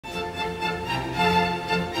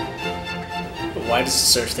Why does the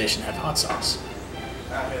Surf Station have hot sauce?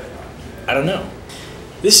 I don't know.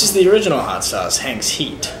 This is the original hot sauce, Hank's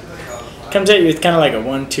Heat. Comes at you with kind of like a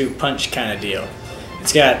 1-2 punch kind of deal.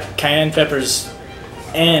 It's got cayenne peppers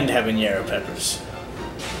and habanero peppers.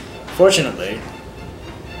 Fortunately,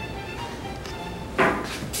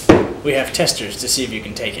 we have testers to see if you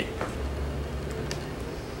can take it.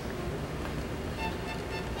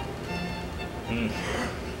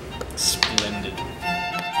 Splendid.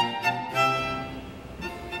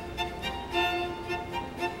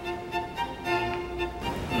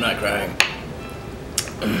 I'm not crying.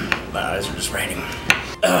 My eyes are just raining.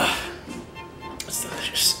 It's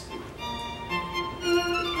delicious.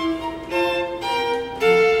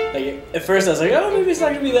 Like, at first I was like, oh, maybe it's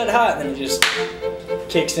not gonna be that hot. And then it just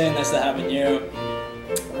kicks in. That's the habanero.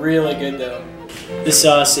 Really good though. This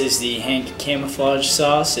sauce is the Hank Camouflage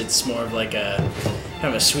sauce. It's more of like a kind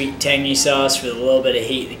of a sweet, tangy sauce with a little bit of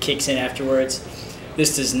heat that kicks in afterwards.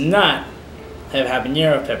 This does not have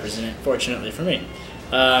habanero peppers in it, fortunately for me.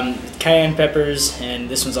 Cayenne peppers, and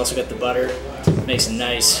this one's also got the butter. Makes a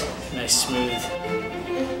nice smooth.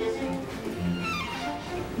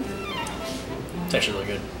 It's actually really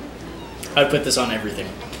good. I'd put this on everything.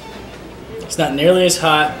 It's not nearly as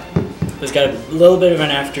hot. It's got a little bit of an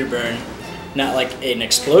afterburn. Not like an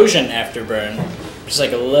explosion afterburn, just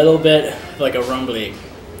like a little bit like a rumbly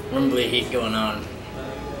heat going on.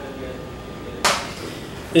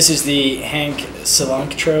 This is the Hank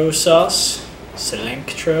Cilantro sauce.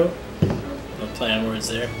 Cilantro. No play on words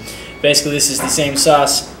there. Basically, this is the same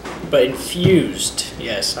sauce, but infused,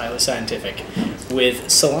 yes, highly scientific, with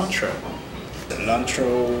cilantro.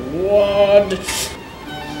 Cilantro wad.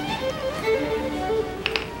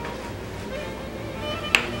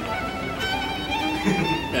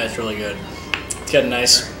 Yeah, it's really good. It's got a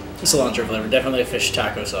nice cilantro flavor. Definitely a fish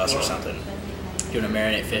taco sauce or something. You want to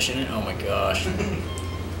marinate fish in it? Oh my gosh.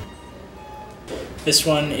 This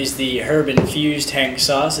one is the herb infused Hank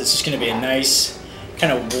sauce. It's just going to be a nice,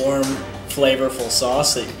 kind of warm, flavorful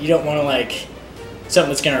sauce that you don't want to like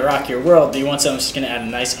something that's going to rock your world, but you want something that's going to add a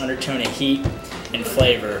nice undertone of heat and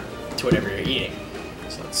flavor to whatever you're eating.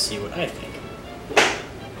 So let's see what I think.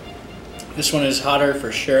 This one is hotter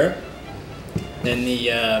for sure than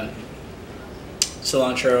the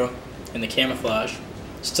cilantro and the camouflage.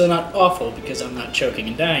 Still not awful because I'm not choking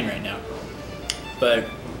and dying right now. But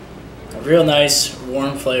a real nice,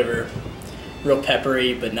 warm flavor, real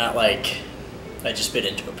peppery, but not like I just bit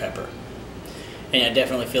into a pepper. And I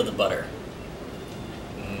definitely feel the butter.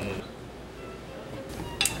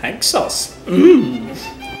 Hank sauce.